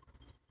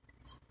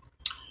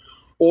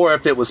 or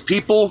if it was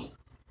people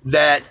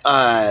that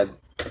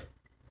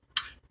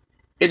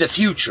in the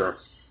future,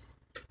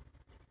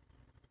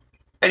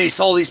 and he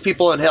saw these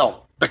people in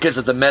hell because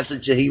of the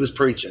message that he was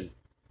preaching.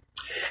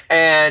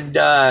 And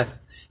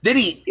then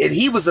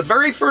he was the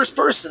very first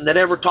person that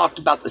ever talked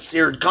about the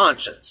seared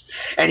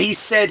conscience. And he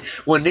said,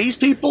 when these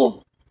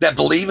people that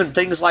believe in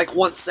things like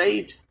once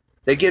saved,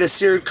 they get a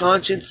seared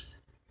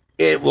conscience,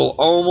 it will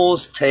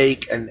almost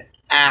take an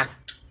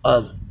act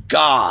of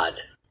God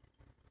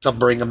to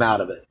bring them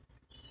out of it.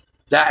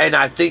 And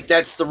I think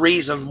that's the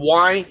reason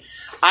why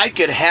I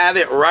could have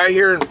it right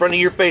here in front of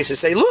your face and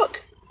say,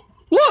 look,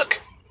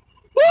 look,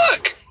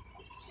 look.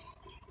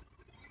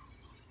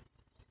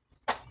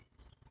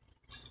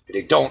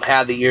 and they don't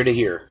have the ear to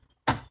hear.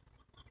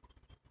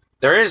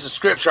 There is a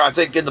scripture, I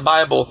think, in the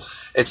Bible.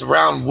 It's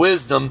around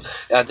wisdom.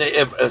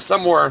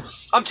 Somewhere,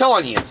 I'm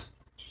telling you,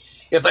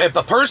 if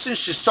a person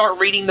should start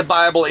reading the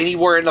Bible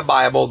anywhere in the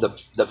Bible,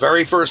 the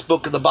very first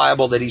book of the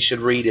Bible that he should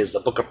read is the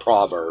book of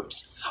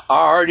Proverbs.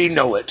 I already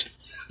know it.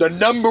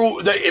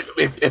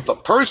 If a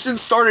person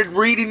started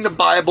reading the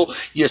Bible,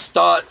 you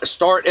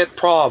start at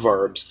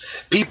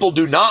Proverbs. People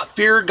do not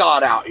fear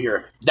God out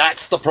here.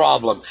 That's the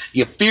problem.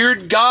 You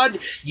feared God,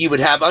 you would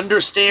have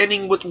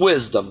understanding with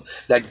wisdom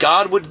that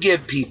God would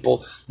give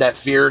people that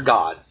fear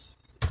God.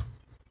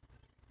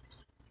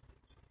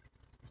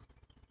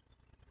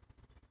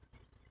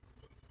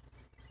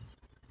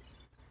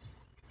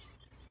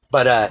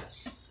 But,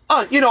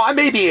 I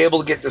may be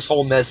able to get this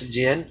whole message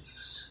in.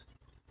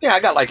 Yeah,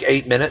 I got like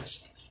 8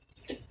 minutes.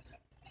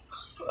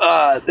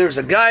 There's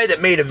a guy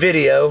that made a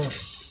video,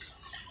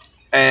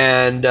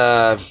 and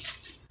I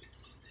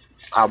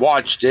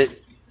watched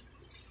it,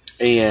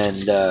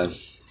 and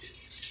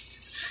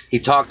he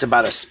talked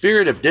about a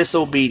spirit of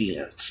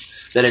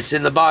disobedience, that it's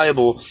in the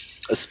Bible,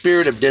 a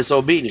spirit of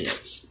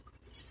disobedience.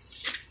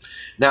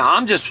 Now,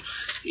 in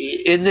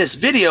this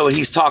video,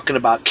 he's talking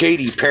about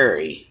Katy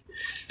Perry,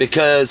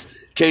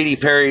 because Katy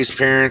Perry's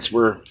parents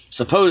were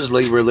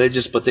supposedly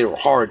religious, but they were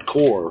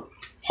hardcore,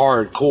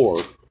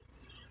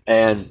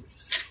 and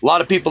a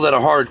lot of people that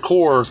are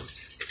hardcore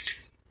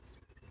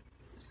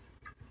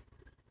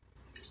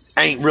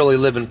ain't really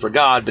living for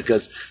God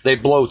because they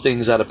blow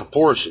things out of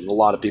proportion. A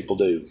lot of people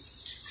do.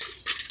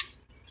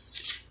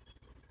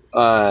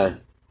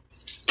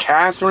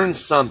 Catherine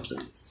something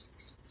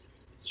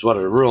is what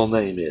her real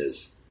name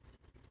is.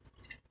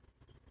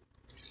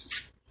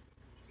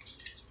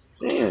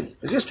 Man,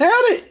 I just had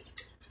it.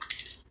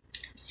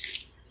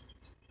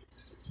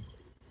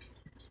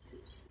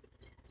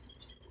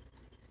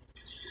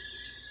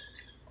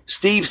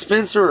 Steve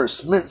Spencer or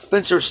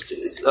Spencer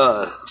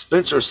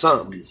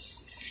something.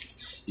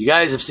 You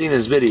guys have seen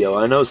his video.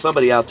 I know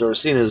somebody out there has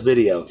seen his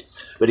video.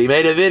 But he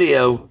made a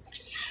video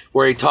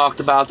where he talked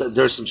about that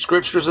there's some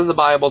scriptures in the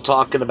Bible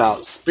talking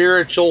about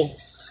spiritual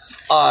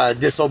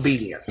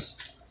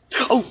disobedience.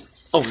 Oh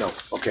no.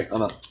 Okay,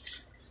 I'm up.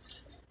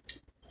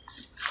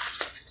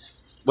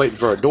 Waiting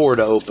for a door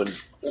to open.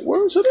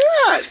 Where's it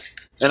at?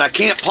 And I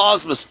can't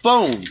pause this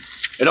phone.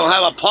 I don't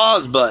have a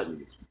pause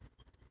button.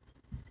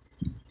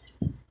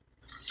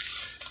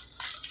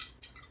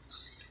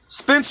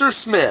 Spencer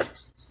Smith.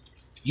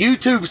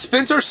 YouTube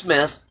Spencer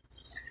Smith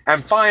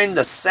and find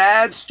the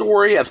sad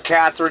story of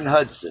Catherine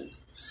Hudson.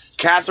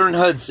 Catherine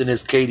Hudson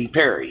is Katy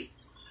Perry.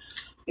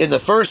 In the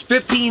first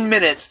 15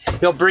 minutes,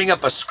 he'll bring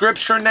up a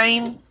scripture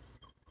name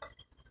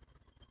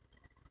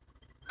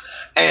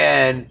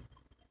and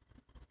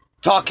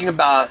talking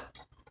about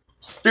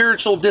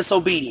spiritual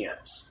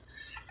disobedience.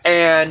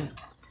 And,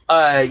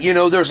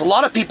 there's a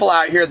lot of people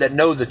out here that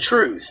know the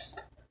truth,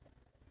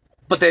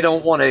 but they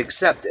don't want to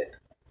accept it.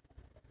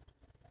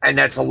 And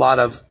that's a lot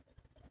of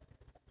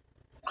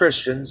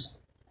Christians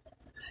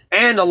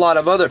and a lot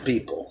of other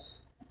people.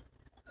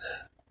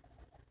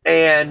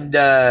 And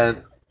I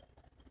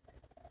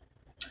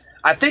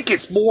think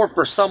it's more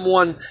for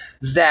someone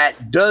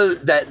that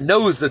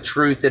knows the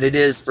truth than it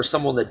is for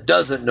someone that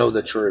doesn't know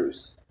the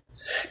truth.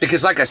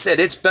 Because like I said,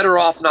 it's better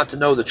off not to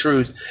know the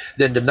truth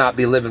than to not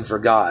be living for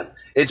God.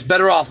 It's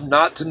better off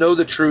not to know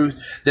the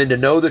truth than to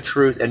know the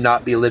truth and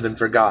not be living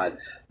for God.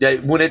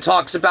 When it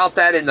talks about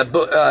that in the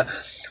book,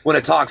 when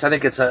it talks, I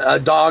think it's a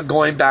dog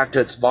going back to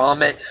its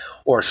vomit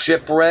or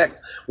shipwreck,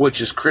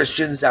 which is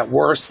Christians that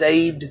were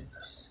saved.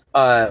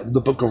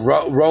 The book of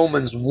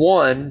Romans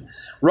 1.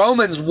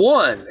 Romans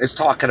 1 is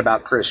talking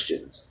about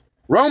Christians.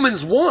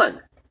 Romans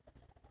 1.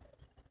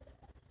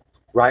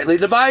 Rightly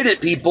divided,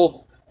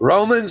 people.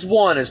 Romans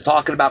 1 is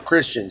talking about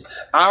Christians.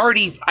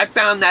 I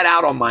found that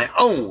out on my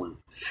own.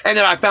 And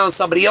then I found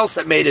somebody else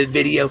that made a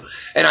video,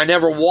 and I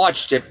never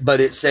watched it, but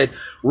it said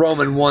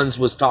Romans 1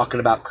 was talking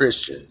about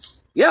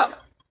Christians. Yeah.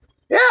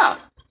 Yeah. I'm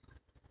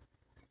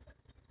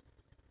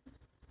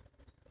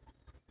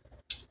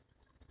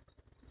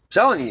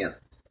telling you,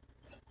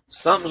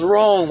 something's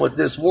wrong with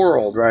this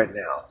world right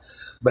now.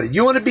 But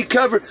you want to be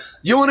covered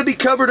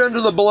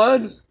under the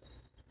blood?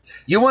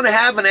 You want to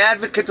have an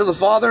advocate to the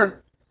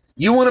Father?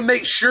 You want to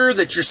make sure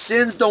that your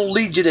sins don't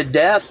lead you to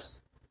death?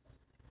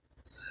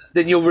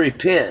 Then you'll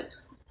repent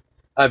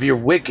of your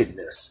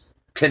wickedness,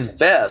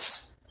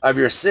 confess of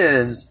your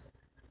sins,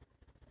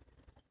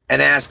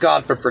 and ask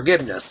God for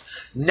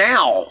forgiveness.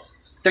 Now,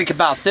 think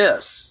about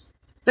this.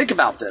 Think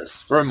about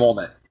this for a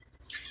moment.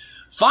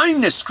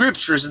 Find the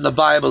scriptures in the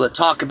Bible that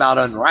talk about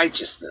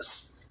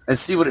unrighteousness and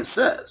see what it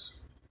says.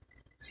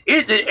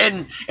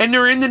 And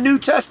they're in the New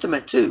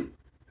Testament too.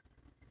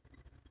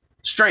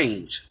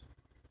 Strange.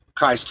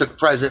 Christ took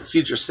present,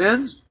 future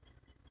sins.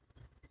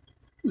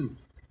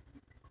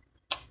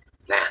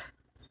 Nah.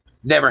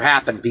 Never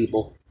happened,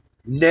 people.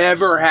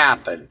 Never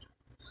happened.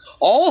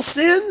 All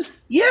sins?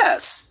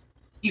 Yes.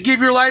 You give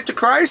your life to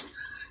Christ,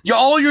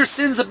 all your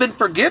sins have been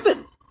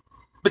forgiven.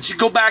 But you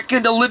go back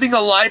into living a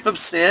life of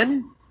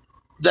sin?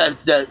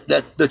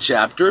 that the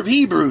chapter of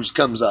Hebrews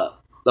comes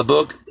up.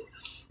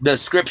 The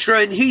scripture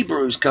in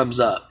Hebrews comes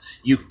up.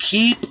 You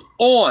keep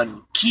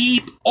on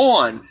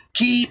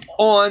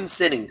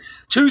sinning.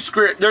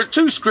 There are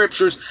two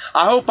scriptures.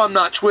 I hope I'm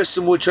not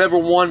twisting whichever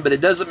one, but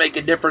it doesn't make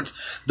a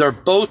difference. They're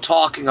both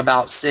talking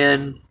about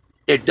sin.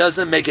 It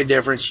doesn't make a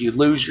difference. You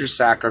lose your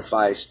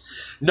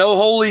sacrifice. No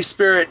Holy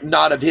Spirit,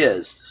 not of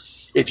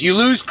His. If you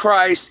lose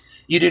Christ,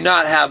 you do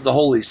not have the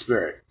Holy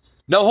Spirit.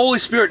 No Holy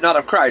Spirit, not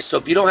of Christ. So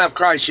if you don't have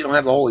Christ, you don't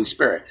have the Holy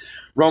Spirit.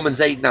 Romans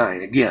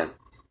 8:9 again.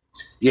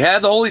 You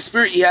have the Holy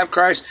Spirit, you have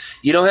Christ.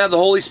 You don't have the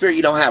Holy Spirit,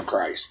 you don't have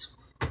Christ.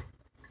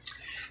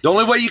 The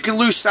only way you can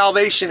lose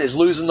salvation is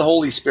losing the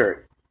Holy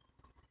Spirit.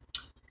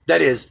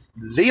 That is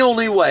the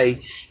only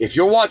way. If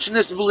you're watching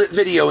this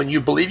video and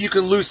you believe you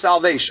can lose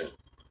salvation,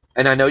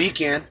 and I know you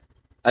can.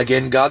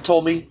 Again, God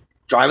told me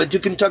driving to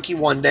Kentucky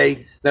one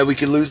day that we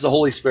could lose the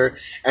Holy Spirit.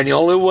 And the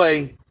only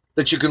way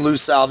that you can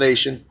lose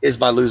salvation is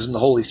by losing the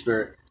Holy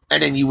Spirit.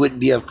 And then you wouldn't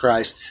be of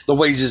Christ. The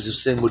wages of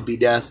sin would be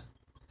death.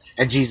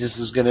 And Jesus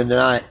is going to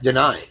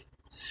deny.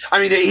 I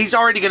mean, He's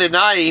already going to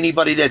deny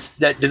anybody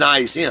that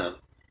denies Him.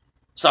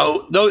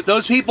 So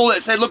those people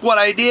that say, look what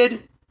I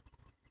did.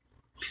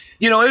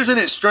 You know, isn't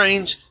it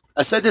strange?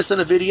 I said this in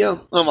a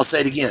video. I'm going to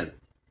say it again.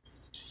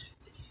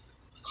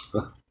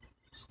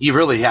 You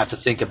really have to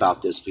think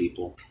about this,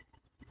 people.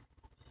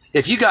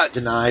 If you got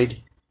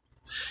denied,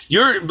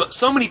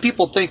 so many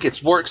people think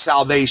it's work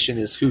salvation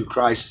is who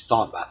Christ is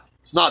talking about.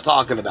 It's not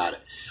talking about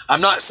it.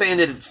 I'm not saying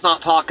that it's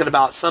not talking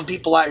about some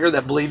people out here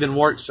that believe in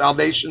work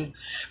salvation,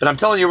 but I'm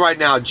telling you right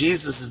now,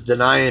 Jesus is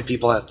denying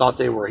people that thought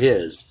they were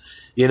His.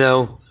 You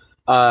know,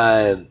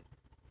 but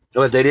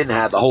they didn't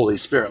have the Holy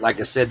Spirit.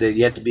 Like I said, that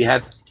you have to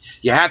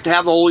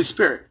have the Holy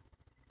Spirit.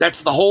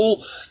 That's the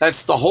whole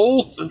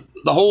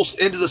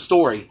end of the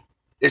story.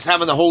 Is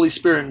having the Holy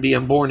Spirit and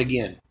being born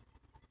again.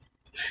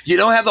 You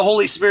don't have the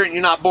Holy Spirit and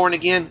you're not born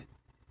again.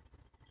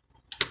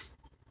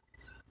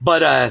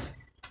 But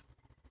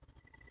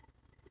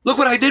look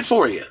what I did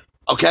for you.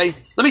 Okay?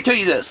 Let me tell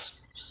you this.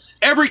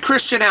 Every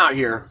Christian out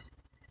here,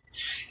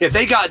 if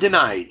they got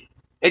denied,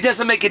 it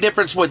doesn't make a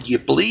difference whether you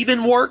believe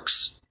in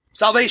works,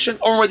 salvation,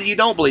 or whether you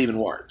don't believe in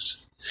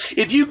works.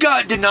 If you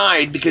got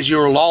denied because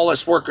you're a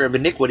lawless worker of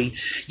iniquity,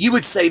 you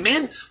would say,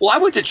 man, well, I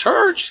went to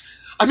church.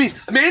 I mean,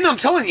 man, I'm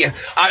telling you,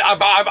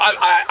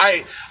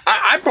 I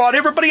brought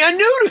everybody I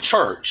knew to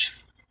church.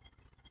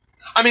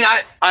 I mean,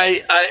 I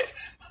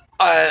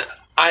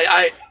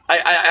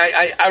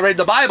read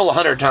the Bible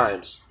 100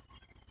 times.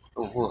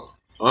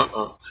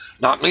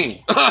 Not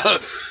me.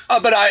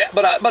 But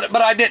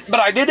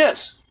I did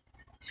this.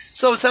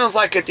 So it sounds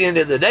like at the end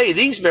of the day,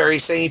 these very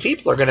same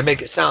people are going to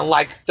make it sound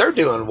like they're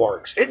doing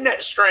works. Isn't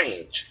that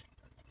strange?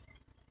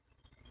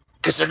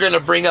 Because they're going to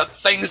bring up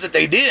things that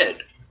they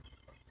did.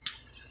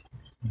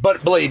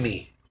 But believe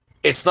me,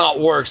 it's not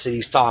works that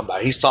He's talking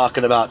about. He's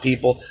talking about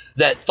people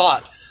that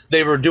thought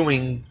they were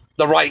doing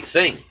the right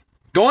thing.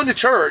 Going to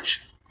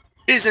church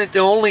isn't the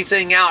only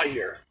thing out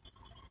here.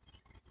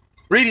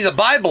 Reading the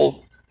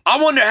Bible,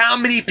 I wonder how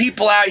many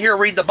people out here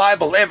read the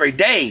Bible every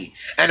day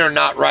and are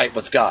not right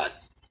with God.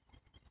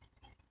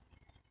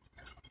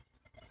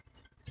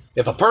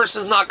 If a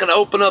person's not going to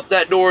open up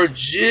that door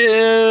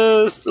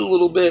just a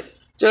little bit,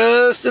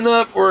 just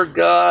enough where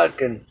God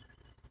can,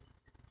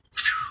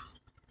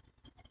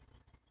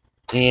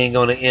 He ain't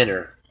going to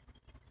enter.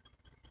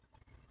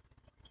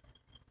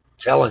 I'm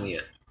telling you.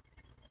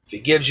 If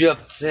He gives you up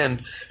to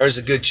sin, there's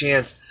a good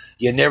chance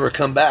you never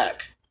come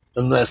back.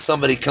 Unless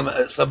somebody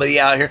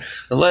out here,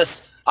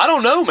 I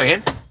don't know,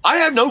 man. I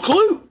have no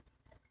clue.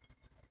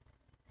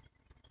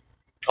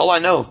 All I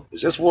know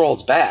is this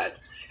world's bad.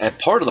 And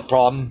part of the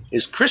problem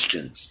is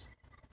Christians.